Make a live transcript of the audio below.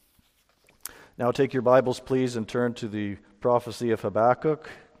Now take your Bibles, please, and turn to the prophecy of Habakkuk.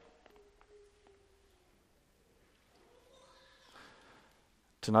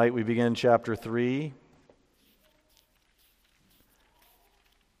 Tonight we begin chapter 3.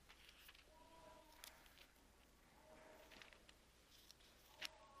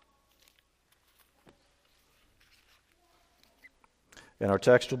 And our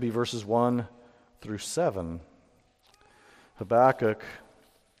text will be verses 1 through 7. Habakkuk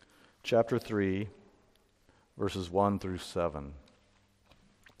chapter 3, verses 1 through 7.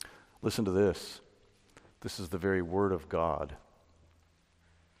 Listen to this. This is the very word of God.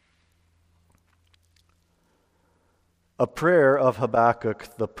 A prayer of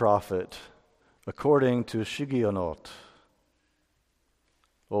Habakkuk the prophet, according to Shigionot.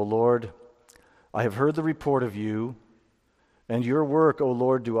 O Lord, I have heard the report of you, and your work, O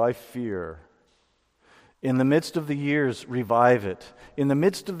Lord, do I fear. In the midst of the years, revive it. In the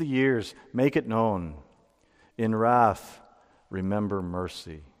midst of the years, make it known. In wrath, remember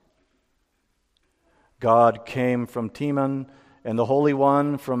mercy. God came from Teman, and the Holy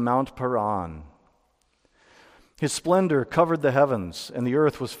One from Mount Paran. His splendor covered the heavens, and the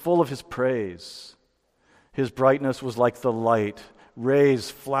earth was full of his praise. His brightness was like the light.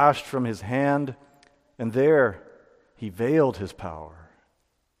 Rays flashed from his hand, and there he veiled his power.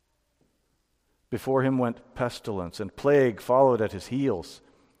 Before him went pestilence, and plague followed at his heels.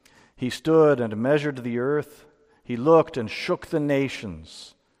 He stood and measured the earth. He looked and shook the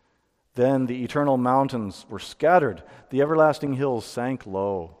nations. Then the eternal mountains were scattered. The everlasting hills sank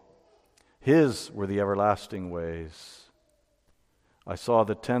low. His were the everlasting ways. I saw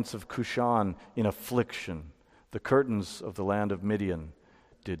the tents of Cushan in affliction. The curtains of the land of Midian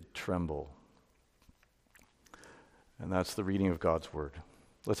did tremble. And that's the reading of God's word.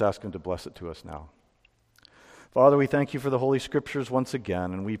 Let's ask him to bless it to us now. Father, we thank you for the Holy Scriptures once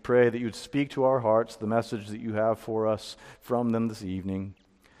again, and we pray that you would speak to our hearts the message that you have for us from them this evening.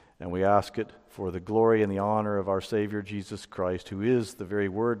 And we ask it for the glory and the honor of our Savior Jesus Christ, who is the very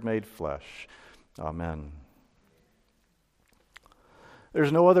Word made flesh. Amen.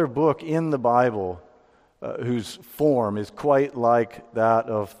 There's no other book in the Bible whose form is quite like that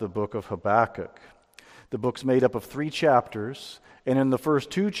of the book of Habakkuk. The book's made up of 3 chapters, and in the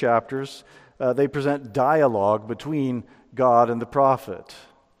first 2 chapters, they present dialogue between God and the prophet.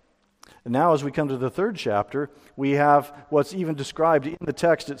 And now as we come to the 3rd chapter, we have what's even described in the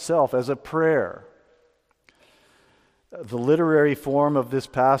text itself as a prayer. The literary form of this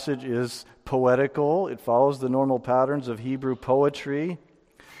passage is poetical. It follows the normal patterns of Hebrew poetry,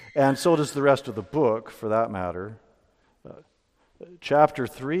 and so does the rest of the book, for that matter. Chapter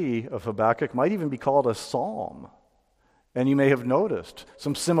 3 of Habakkuk might even be called a psalm. And you may have noticed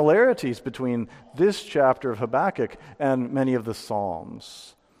some similarities between this chapter of Habakkuk and many of the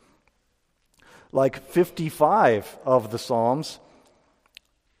Psalms. Like 55 of the Psalms,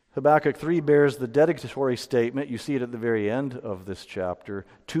 Habakkuk 3 bears the dedicatory statement, you see it at the very end of this chapter,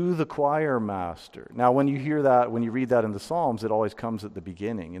 to the choir master. Now when you hear that, when you read that in the Psalms, it always comes at the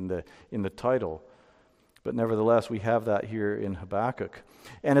beginning, in the title. But nevertheless, we have that here in Habakkuk.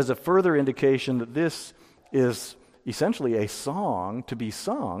 And as a further indication that this is essentially a song to be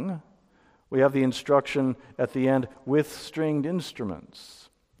sung, we have the instruction at the end, with stringed instruments.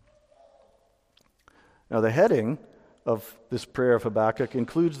 Now the heading of this prayer of Habakkuk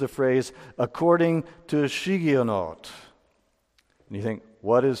includes the phrase, according to Shigionot. And you think,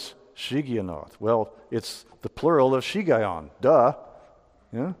 what is Shigionot? Well, it's the plural of Shiggaion. Duh.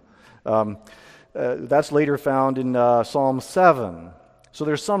 Yeah? That's later found in Psalm 7. So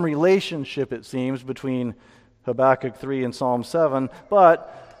there's some relationship, it seems, between Habakkuk 3 and Psalm 7,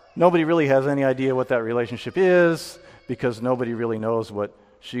 but nobody really has any idea what that relationship is because nobody really knows what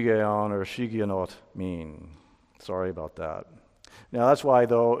Shiggaion or Shigionot mean. Sorry about that. Now that's why,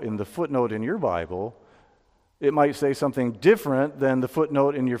 though, in the footnote in your Bible, it might say something different than the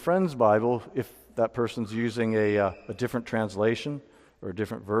footnote in your friend's Bible if that person's using a different translation or a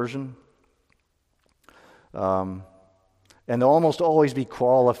different version. And they'll almost always be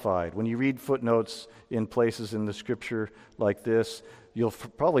qualified. When you read footnotes in places in the Scripture like this, you'll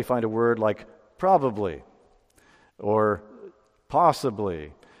probably find a word like probably or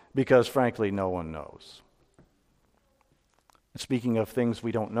possibly, because frankly, no one knows. Speaking of things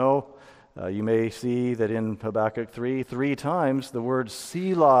we don't know, you may see that in Habakkuk 3 times the word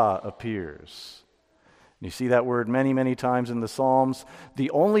Selah appears. You see that word many, many times in the Psalms.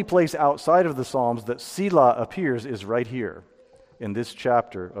 The only place outside of the Psalms that Selah appears is right here in this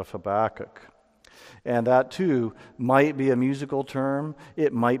chapter of Habakkuk. And that too might be a musical term.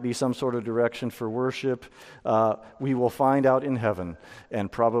 It might be some sort of direction for worship. We will find out in heaven,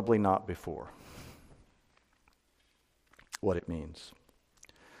 and probably not before. what it means.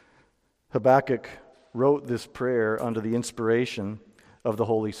 Habakkuk wrote this prayer under the inspiration of the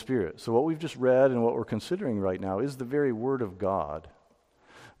Holy Spirit. So what we've just read and what we're considering right now is the very Word of God.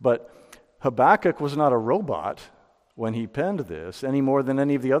 But Habakkuk was not a robot when he penned this any more than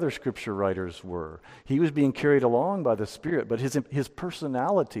any of the other scripture writers were. He was being carried along by the Spirit, but his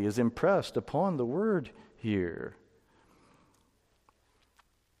personality is impressed upon the Word here.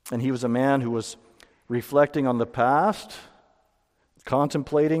 And he was a man who was reflecting on the past,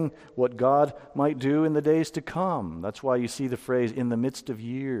 contemplating what God might do in the days to come. That's why you see the phrase, in the midst of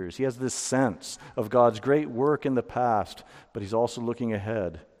years. He has this sense of God's great work in the past, but he's also looking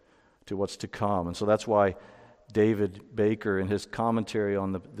ahead to what's to come. And so that's why David Baker, in his commentary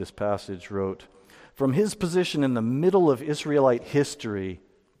on this passage, wrote, "From his position in the middle of Israelite history,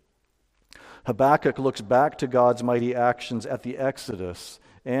 Habakkuk looks back to God's mighty actions at the Exodus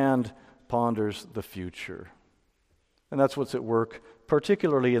and ponders the future." And that's what's at work,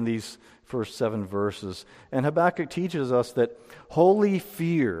 particularly in these first 7 verses. And Habakkuk teaches us that holy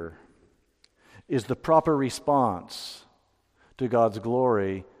fear is the proper response to God's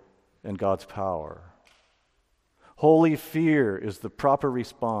glory and God's power. Holy fear is the proper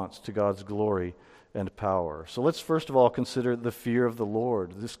response to God's glory and power. So let's first of all consider the fear of the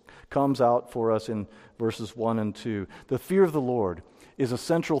Lord. This comes out for us in verses 1 and 2. The fear of the Lord is a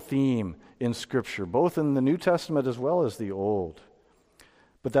central theme in Scripture, both in the New Testament as well as the Old.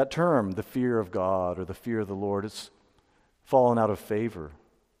 But that term, the fear of God or the fear of the Lord, it's fallen out of favor,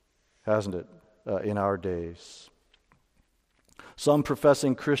 hasn't it, in our days? Some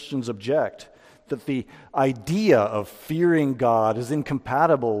professing Christians object that the idea of fearing God is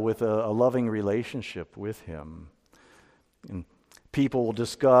incompatible with a loving relationship with Him. And people will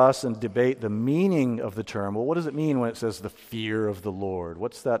discuss and debate the meaning of the term. Well, what does it mean when it says the fear of the Lord?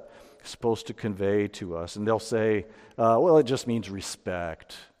 What's that supposed to convey to us? And they'll say, well, it just means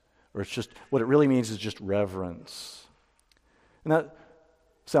respect. Or it's just, what it really means is just reverence. And that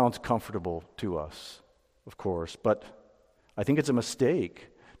sounds comfortable to us, of course, but I think it's a mistake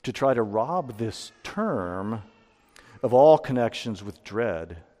to try to rob this term of all connections with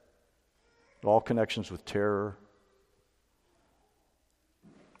dread, all connections with terror.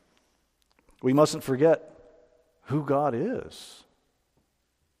 We mustn't forget who God is,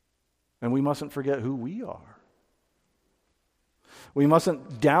 and we mustn't forget who we are. We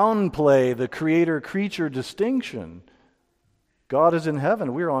mustn't downplay the creator-creature distinction. God is in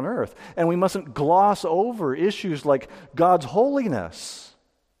heaven, we're on earth. And we mustn't gloss over issues like God's holiness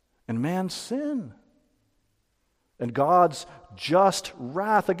and man's sin and God's just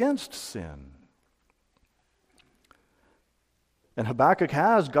wrath against sin. And Habakkuk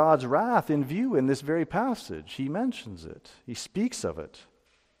has God's wrath in view in this very passage. He mentions it. He speaks of it.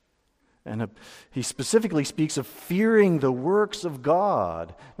 And he specifically speaks of fearing the works of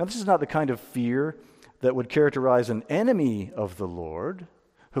God. Now, this is not the kind of fear that would characterize an enemy of the Lord.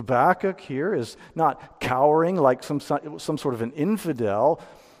 Habakkuk here is not cowering like some sort of an infidel,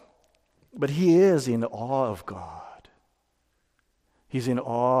 but he is in awe of God. He's in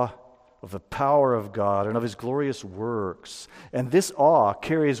awe of the power of God and of His glorious works. And this awe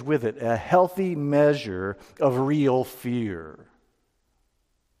carries with it a healthy measure of real fear.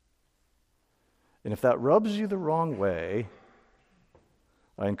 And if that rubs you the wrong way,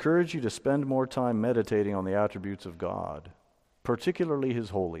 I encourage you to spend more time meditating on the attributes of God, particularly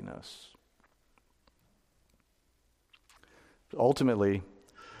His holiness. Ultimately,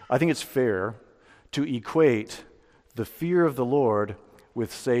 I think it's fair to equate the fear of the Lord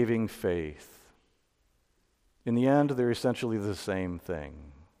with saving faith. In the end, they're essentially the same thing.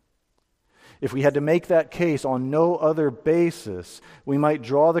 If we had to make that case on no other basis, we might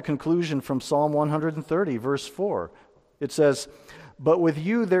draw the conclusion from Psalm 130, verse 4. It says, "But with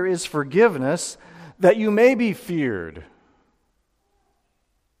you there is forgiveness, that you may be feared."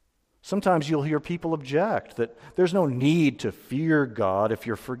 Sometimes you'll hear people object that there's no need to fear God if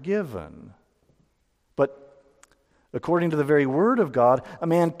you're forgiven. But according to the very Word of God, a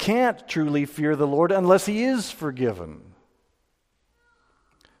man can't truly fear the Lord unless he is forgiven.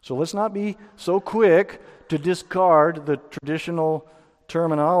 So let's not be so quick to discard the traditional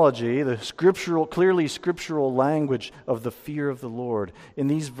terminology, the clearly scriptural language of the fear of the Lord. In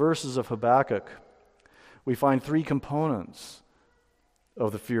these verses of Habakkuk, we find 3 components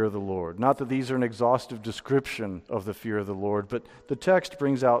of the fear of the Lord. Not that these are an exhaustive description of the fear of the Lord, but the text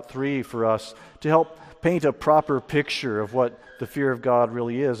brings out 3 for us to help paint a proper picture of what the fear of God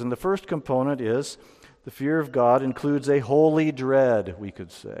really is. And the first component is the fear of God includes a holy dread, we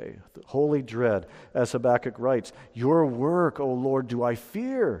could say. The holy dread, as Habakkuk writes, "Your work, O Lord, do I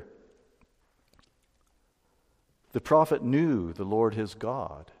fear." The prophet knew the Lord his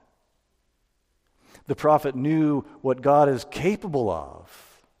God. The prophet knew what God is capable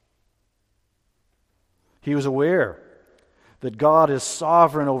of. He was aware that God is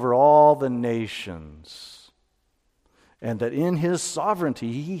sovereign over all the nations, and that in his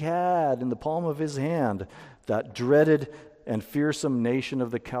sovereignty he had in the palm of his hand that dreaded and fearsome nation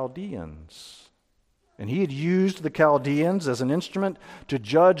of the Chaldeans. And he had used the Chaldeans as an instrument to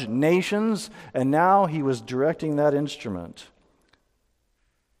judge nations, and now he was directing that instrument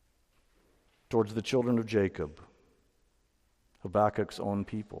towards the children of Jacob, Habakkuk's own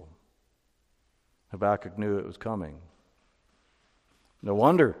people. Habakkuk knew it was coming. No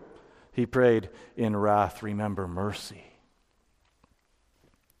wonder he prayed, "In wrath, remember mercy."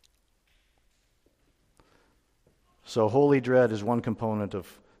 So holy dread is one component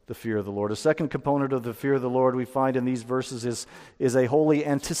of the fear of the Lord. A second component of the fear of the Lord we find in these verses is a holy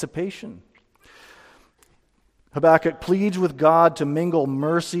anticipation. Habakkuk pleads with God to mingle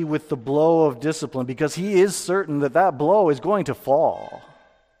mercy with the blow of discipline because he is certain that that blow is going to fall.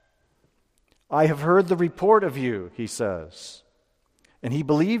 "I have heard the report of you," he says. And he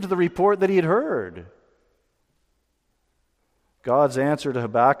believed the report that he had heard. God's answer to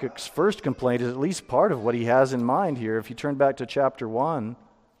Habakkuk's first complaint is at least part of what he has in mind here. If you turn back to chapter 1,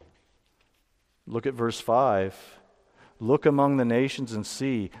 look at verse 5. "Look among the nations and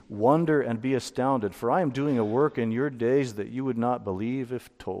see, wonder and be astounded, for I am doing a work in your days that you would not believe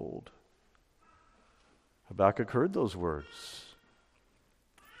if told." Habakkuk heard those words.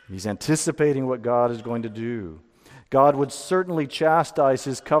 He's anticipating what God is going to do. God would certainly chastise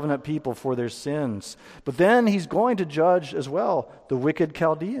his covenant people for their sins, but then he's going to judge as well the wicked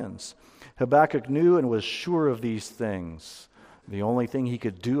Chaldeans. Habakkuk knew and was sure of these things. The only thing he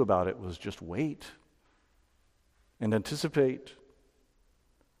could do about it was just wait and anticipate.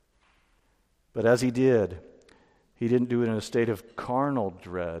 But as he didn't do it in a state of carnal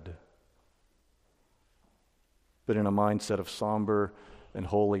dread, but in a mindset of somber and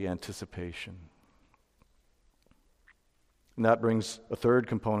holy anticipation. And that brings a third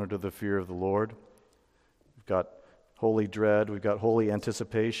component of the fear of the Lord. We've got holy dread, we've got holy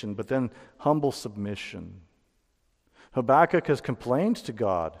anticipation, but then humble submission. Habakkuk has complained to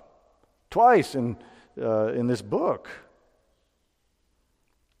God twice in this book.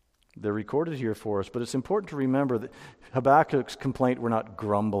 They're recorded here for us, but it's important to remember that Habakkuk's complaint were not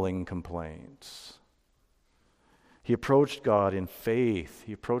grumbling complaints. He approached God in faith.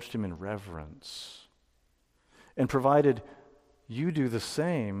 He approached him in reverence. And provided you do the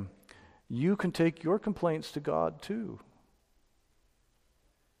same, you can take your complaints to God too.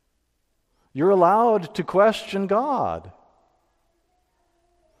 You're allowed to question God,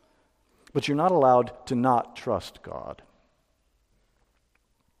 but you're not allowed to not trust God.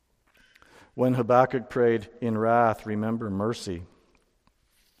 When Habakkuk prayed, "In wrath, remember mercy,"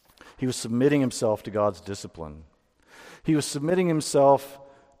 he was submitting himself to God's discipline. He was submitting himself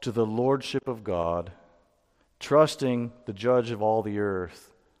to the lordship of God, trusting the judge of all the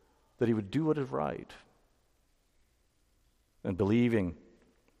earth that he would do what is right, and believing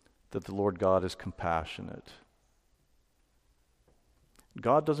that the Lord God is compassionate.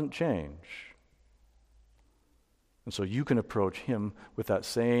 God doesn't change. And so you can approach him with that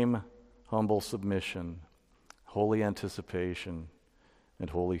same humble submission, holy anticipation, and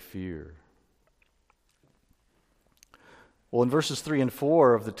holy fear. Well, in verses 3 and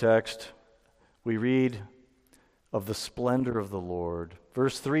 4 of the text, we read of the splendor of the Lord.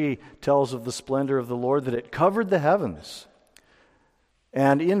 Verse 3 tells of the splendor of the Lord, that it covered the heavens.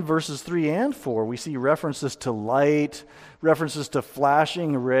 And in verses 3 and 4, we see references to light, references to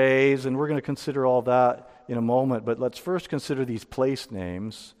flashing rays, and we're going to consider all that in a moment. But let's first consider these place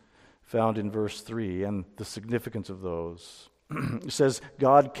names found in verse 3 and the significance of those. It says,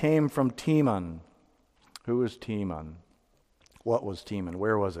 God came from Teman. Who is Teman? What was Teman?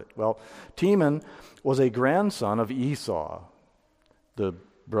 Where was it? Well, Teman was a grandson of Esau, the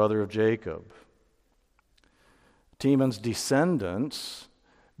brother of Jacob. Teman's descendants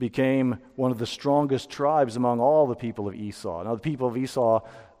became one of the strongest tribes among all the people of Esau. Now, the people of Esau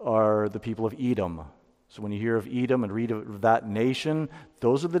are the people of Edom. So when you hear of Edom and read of that nation,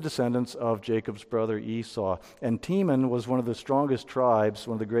 those are the descendants of Jacob's brother Esau. And Teman was one of the strongest tribes,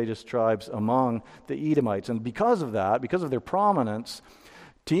 one of the greatest tribes among the Edomites. And because of that, because of their prominence,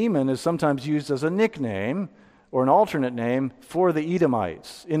 Teman is sometimes used as a nickname or an alternate name for the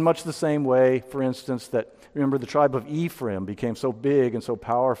Edomites. In much the same way, for instance, that, remember, the tribe of Ephraim became so big and so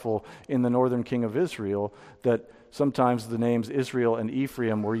powerful in the northern king of Israel that sometimes the names Israel and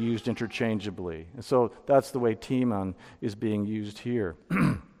Ephraim were used interchangeably. And so that's the way Teman is being used here.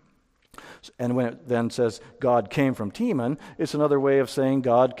 And when it then says God came from Teman, it's another way of saying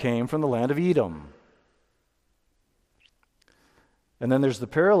God came from the land of Edom. And then there's the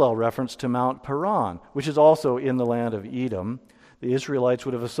parallel reference to Mount Paran, which is also in the land of Edom. The Israelites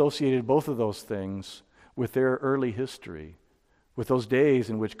would have associated both of those things with their early history, with those days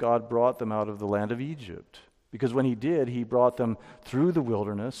in which God brought them out of the land of Egypt. Because when he did, he brought them through the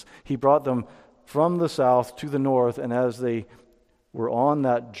wilderness. He brought them from the south to the north, and as they were on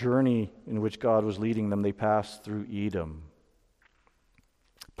that journey in which God was leading them, they passed through Edom.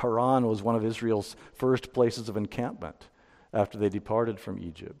 Paran was one of Israel's first places of encampment after they departed from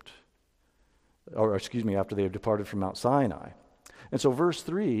Egypt. After they had departed from Mount Sinai. And so verse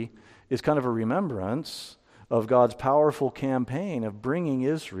 3 is kind of a remembrance of God's powerful campaign of bringing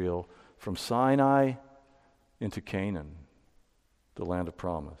Israel from Sinai into Canaan, the land of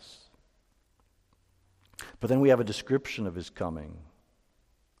promise. But then we have a description of his coming.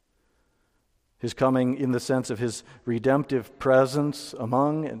 His coming in the sense of his redemptive presence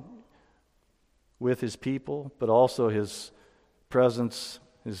among and with his people, but also his presence,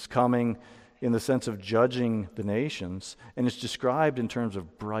 his coming in the sense of judging the nations. And it's described in terms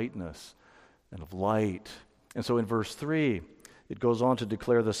of brightness and of light. And so in verse 3, it goes on to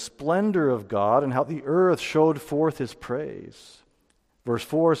declare the splendor of God and how the earth showed forth his praise. Verse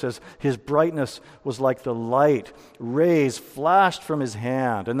 4 says, his brightness was like the light, rays flashed from his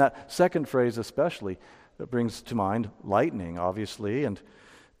hand. And that second phrase especially, that brings to mind lightning, obviously, and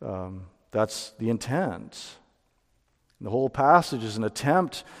that's the intent. The whole passage is an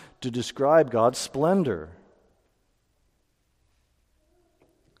attempt to describe God's splendor.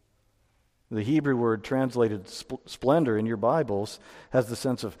 The Hebrew word translated splendor in your Bibles has the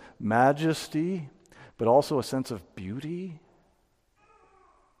sense of majesty, but also a sense of beauty.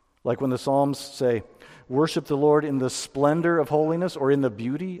 Like when the Psalms say, worship the Lord in the splendor of holiness or in the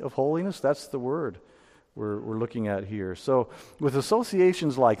beauty of holiness. That's the word we're looking at here. So with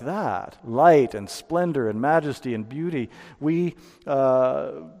associations like that, light and splendor and majesty and beauty, we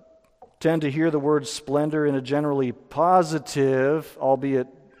tend to hear the word splendor in a generally positive, albeit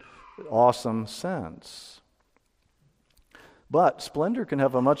awesome sense. But splendor can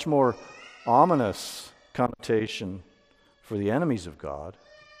have a much more ominous connotation for the enemies of God.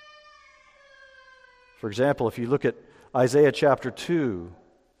 For example, if you look at Isaiah chapter 2,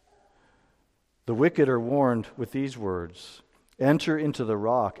 the wicked are warned with these words, enter into the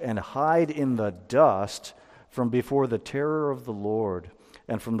rock and hide in the dust from before the terror of the Lord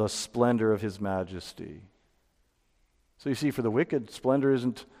and from the splendor of his majesty. So you see, for the wicked, splendor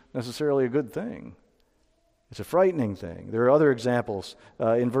isn't necessarily a good thing. It's a frightening thing. There are other examples.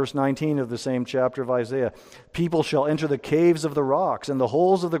 In verse 19 of the same chapter of Isaiah, people shall enter the caves of the rocks and the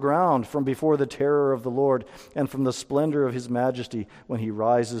holes of the ground from before the terror of the Lord and from the splendor of his majesty when he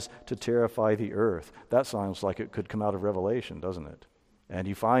rises to terrify the earth. That sounds like it could come out of Revelation, doesn't it? And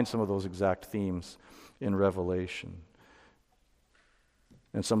you find some of those exact themes in Revelation.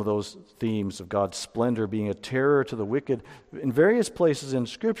 And some of those themes of God's splendor being a terror to the wicked in various places in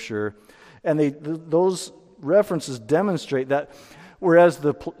Scripture. And those references demonstrate that whereas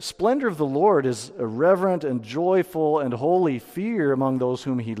the splendor of the Lord is a reverent and joyful and holy fear among those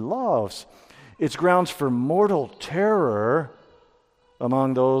whom he loves, it's grounds for mortal terror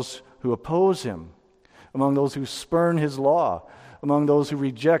among those who oppose him, among those who spurn his law, among those who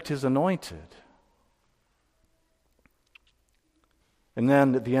reject his anointed. And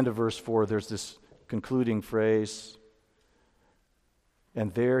then at the end of verse 4, there's this concluding phrase,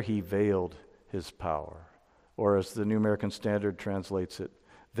 and there he veiled his power. Or as the New American Standard translates it,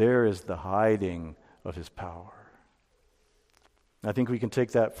 there is the hiding of his power. I think we can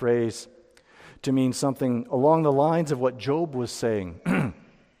take that phrase to mean something along the lines of what Job was saying.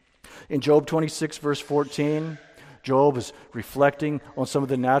 In Job 26, verse 14, Job is reflecting on some of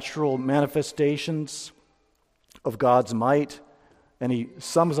the natural manifestations of God's might, and he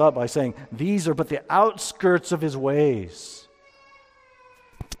sums up by saying, these are but the outskirts of his ways.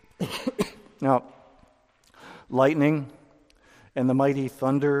 Now, lightning and the mighty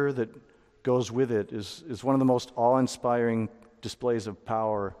thunder that goes with it is one of the most awe-inspiring displays of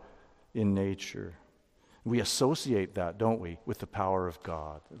power in nature. We associate that, don't we, with the power of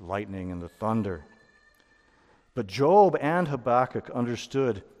God, the lightning and the thunder. But Job and Habakkuk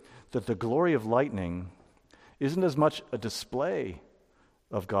understood that the glory of lightning isn't as much a display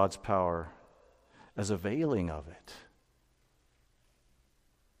of God's power as a veiling of it.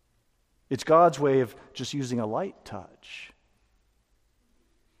 It's God's way of just using a light touch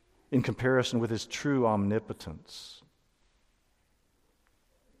in comparison with his true omnipotence.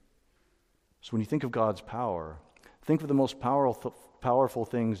 So when you think of God's power, think of the most powerful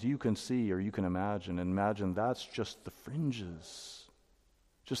things you can see or you can imagine. And imagine that's just the fringes,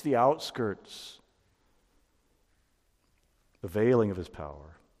 just the outskirts, the veiling of his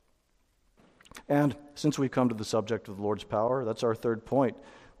power. And since we've come to the subject of the Lord's power, that's our third point,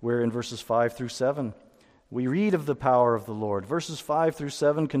 where in verses 5 through 7, we read of the power of the Lord. Verses 5 through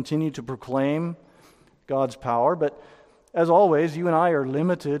 7 continue to proclaim God's power, but as always, you and I are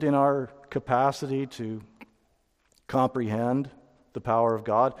limited in our capacity to comprehend the power of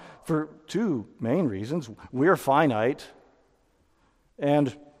God for two main reasons. We're finite,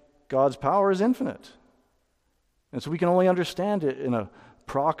 and God's power is infinite. And so we can only understand it in a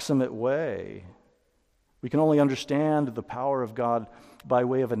proximate way. We can only understand the power of God by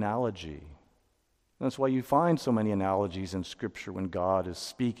way of analogy. That's why you find so many analogies in Scripture when God is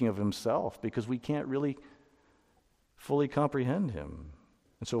speaking of himself, because we can't really fully comprehend him.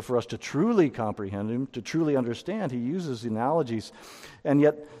 And so for us to truly comprehend him, to truly understand, he uses analogies. And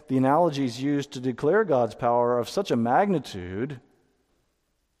yet the analogies used to declare God's power are of such a magnitude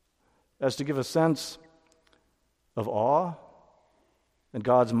as to give a sense of awe. And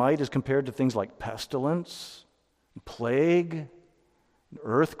God's might is compared to things like pestilence, plague,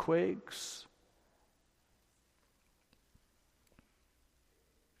 earthquakes.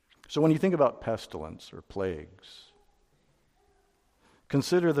 So when you think about pestilence or plagues,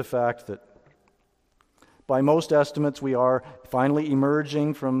 consider the fact that by most estimates we are finally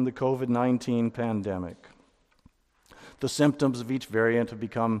emerging from the COVID-19 pandemic. The symptoms of each variant have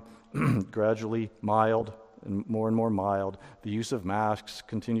become gradually mild and more mild. The use of masks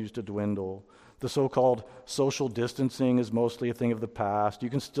continues to dwindle. The so-called social distancing is mostly a thing of the past. You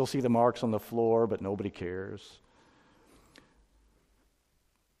can still see the marks on the floor, but nobody cares.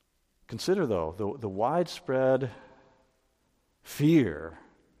 Consider, though, the widespread fear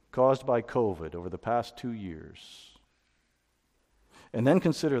caused by COVID over the past 2 years. And then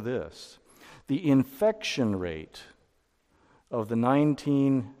consider this. The infection rate of the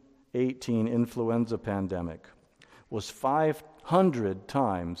 1918 influenza pandemic was 500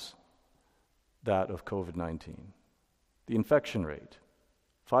 times that of COVID-19. The infection rate,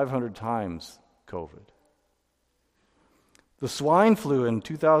 500 times COVID. The swine flu in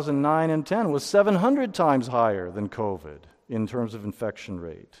 2009 and 10 was 700 times higher than COVID in terms of infection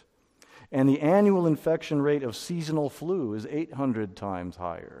rate. And the annual infection rate of seasonal flu is 800 times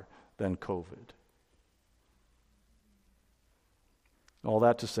higher than COVID. All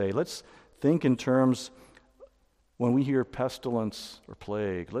that to say, let's think in terms, when we hear pestilence or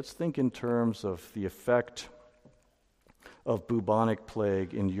plague, let's think in terms of the effect of bubonic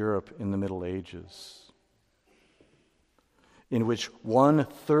plague in Europe in the Middle Ages, in which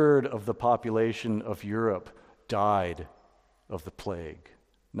 1/3 of the population of Europe died of the plague.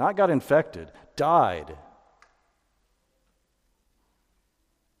 Not got infected, died.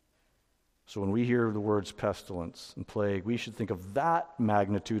 So when we hear the words pestilence and plague, we should think of that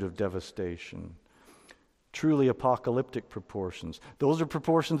magnitude of devastation. Truly apocalyptic proportions. Those are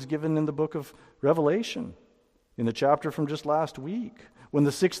proportions given in the book of Revelation, in the chapter from just last week. When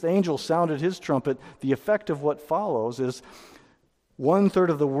the sixth angel sounded his trumpet, the effect of what follows is 1/3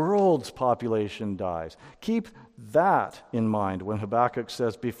 of the world's population dies. Keep that in mind when Habakkuk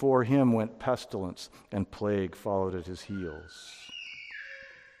says, before him went pestilence and plague followed at his heels.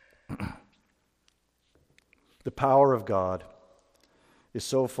 The power of God is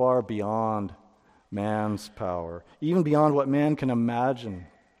so far beyond man's power, even beyond what man can imagine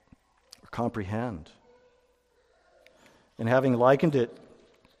or comprehend. And having likened it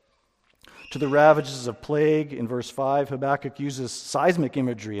to the ravages of plague in verse 5, Habakkuk uses seismic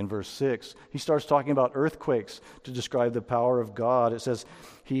imagery in verse 6. He starts talking about earthquakes to describe the power of God. It says,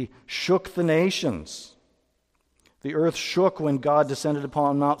 he shook the nations. The earth shook when God descended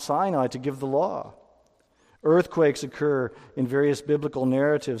upon Mount Sinai to give the law. Earthquakes occur in various biblical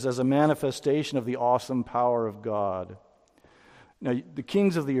narratives as a manifestation of the awesome power of God. Now, the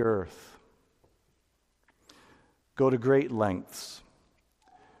kings of the earth go to great lengths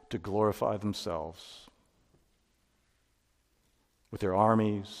to glorify themselves with their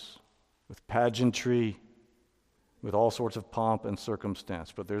armies, with pageantry, with all sorts of pomp and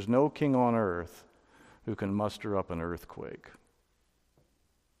circumstance. But there's no king on earth who can muster up an earthquake.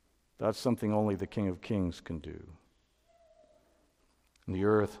 That's something only the King of Kings can do. And the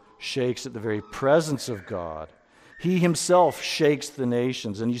earth shakes at the very presence of God. He himself shakes the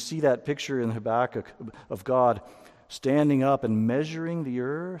nations. And you see that picture in Habakkuk of God standing up and measuring the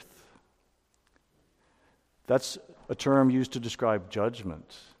earth. That's a term used to describe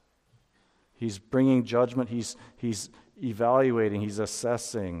judgment. He's bringing judgment. He's evaluating. He's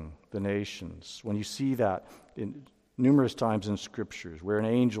assessing the nations. When you see that, numerous times in Scriptures where an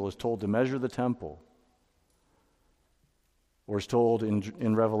angel is told to measure the temple, or is told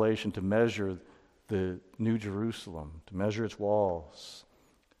in Revelation to measure the New Jerusalem, to measure its walls.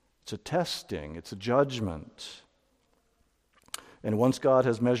 It's a testing, it's a judgment. And once God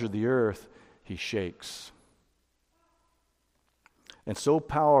has measured the earth, he shakes. And so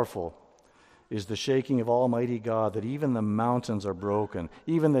powerful is the shaking of Almighty God that even the mountains are broken,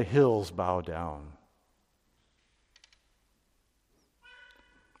 even the hills bow down.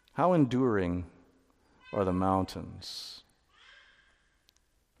 How enduring are the mountains?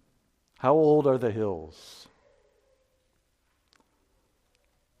 How old are the hills?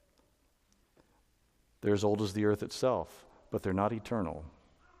 They're as old as the earth itself, but they're not eternal.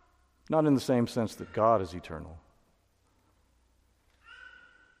 Not in the same sense that God is eternal.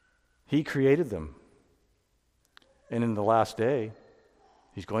 He created them. And in the last day,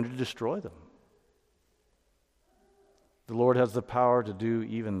 he's going to destroy them. The Lord has the power to do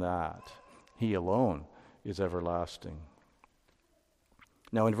even that. He alone is everlasting.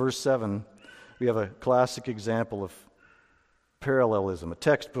 Now in verse 7, we have a classic example of parallelism, a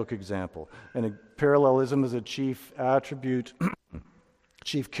textbook example. And parallelism is a chief attribute,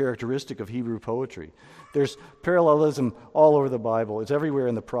 chief characteristic of Hebrew poetry. There's parallelism all over the Bible. It's everywhere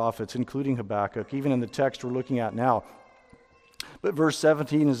in the prophets, including Habakkuk, even in the text we're looking at now. But verse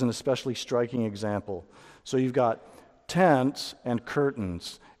 17 is an especially striking example. So you've got tents and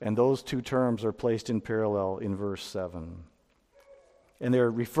curtains, and those two terms are placed in parallel in verse 7. And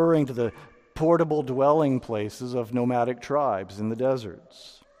they're referring to the portable dwelling places of nomadic tribes in the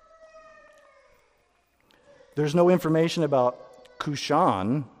deserts. There's no information about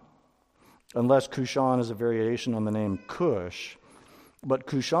Cushan, unless Cushan is a variation on the name Cush. But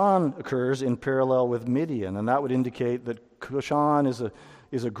Cushan occurs in parallel with Midian, and that would indicate that Cushan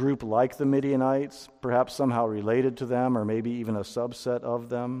is a group like the Midianites, perhaps somehow related to them, or maybe even a subset of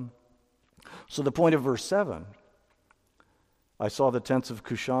them. So the point of verse 7, I saw the tents of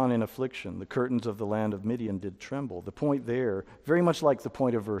Cushan in affliction, the curtains of the land of Midian did tremble. The point there, very much like the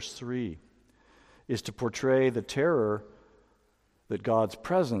point of verse 3, is to portray the terror that God's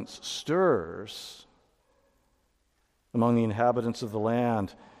presence stirs among the inhabitants of the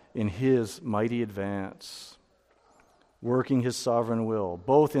land in his mighty advance, working his sovereign will,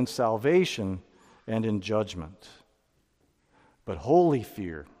 both in salvation and in judgment. But holy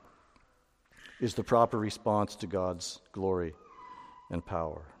fear is the proper response to God's glory and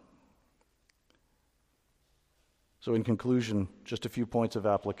power. So in conclusion, just a few points of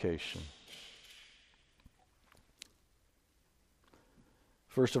application.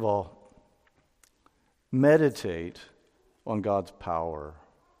 First of all, meditate on God's power.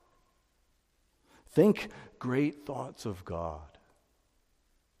 Think great thoughts of God.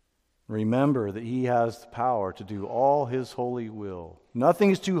 Remember that he has the power to do all his holy will.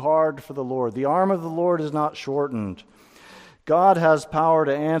 Nothing is too hard for the Lord. The arm of the Lord is not shortened. God has power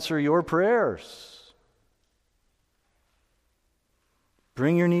to answer your prayers.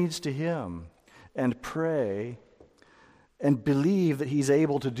 Bring your needs to him and pray and believe that he's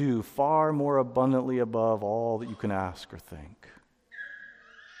able to do far more abundantly above all that you can ask or think.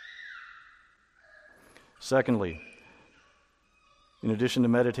 Secondly, in addition to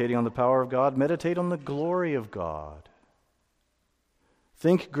meditating on the power of God, meditate on the glory of God.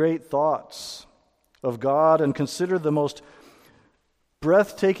 Think great thoughts of God and consider the most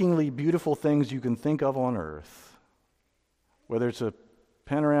breathtakingly beautiful things you can think of on earth. Whether it's a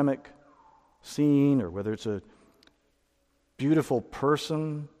panoramic scene or whether it's a beautiful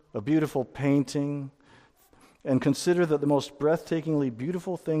person, a beautiful painting, and consider that the most breathtakingly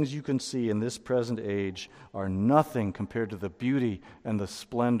beautiful things you can see in this present age are nothing compared to the beauty and the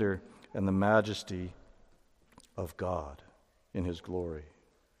splendor and the majesty of God in his glory.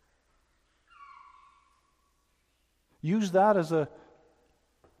 Use that as a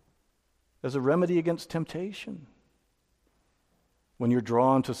remedy against temptation. When you're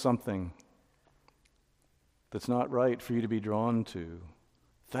drawn to something that's not right for you to be drawn to,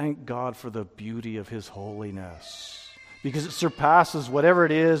 thank God for the beauty of his holiness, because it surpasses whatever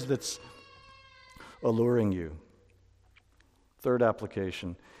it is that's alluring you. Third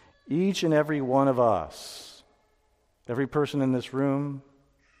application, each and every one of us, every person in this room,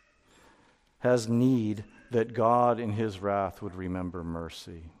 has need that God in his wrath would remember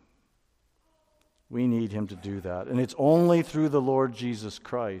mercy. We need him to do that. And it's only through the Lord Jesus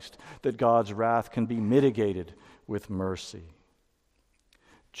Christ that God's wrath can be mitigated with mercy.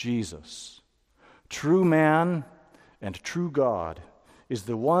 Jesus, true man and true God, is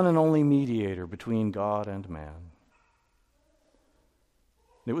the one and only mediator between God and man.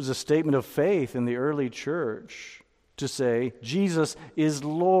 It was a statement of faith in the early church to say, Jesus is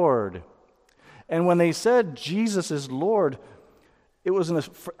Lord. And when they said Jesus is Lord, it was an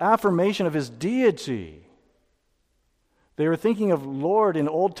affirmation of his deity. They were thinking of Lord in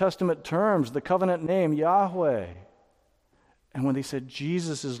Old Testament terms, the covenant name, Yahweh. And when they said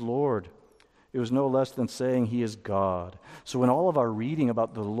Jesus is Lord, it was no less than saying he is God. So in all of our reading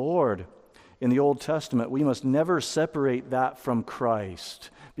about the Lord in the Old Testament, we must never separate that from Christ,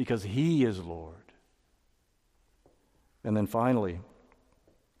 because he is Lord. And then finally,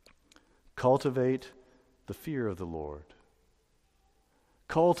 cultivate the fear of the Lord.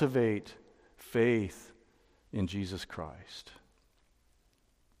 Cultivate faith in Jesus Christ.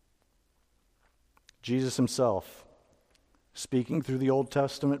 Jesus himself, speaking through the Old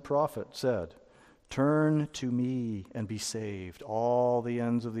Testament prophet, said, "Turn to me and be saved, all the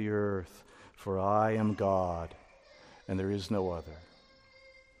ends of the earth, for I am God, and there is no other."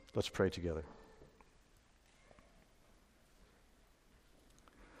 Let's pray together.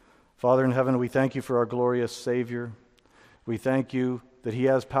 Father in heaven, we thank you for our glorious Savior. We thank you that he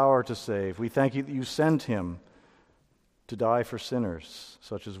has power to save. We thank you that you sent him to die for sinners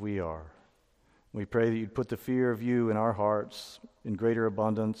such as we are. We pray that you'd put the fear of you in our hearts in greater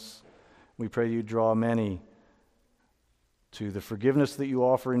abundance. We pray that you'd draw many to the forgiveness that you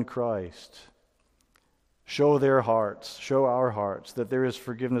offer in Christ. Show their hearts, show our hearts that there is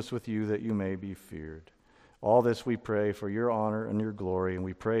forgiveness with you, that you may be feared. All this we pray for your honor and your glory, and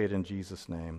we pray it in Jesus' name.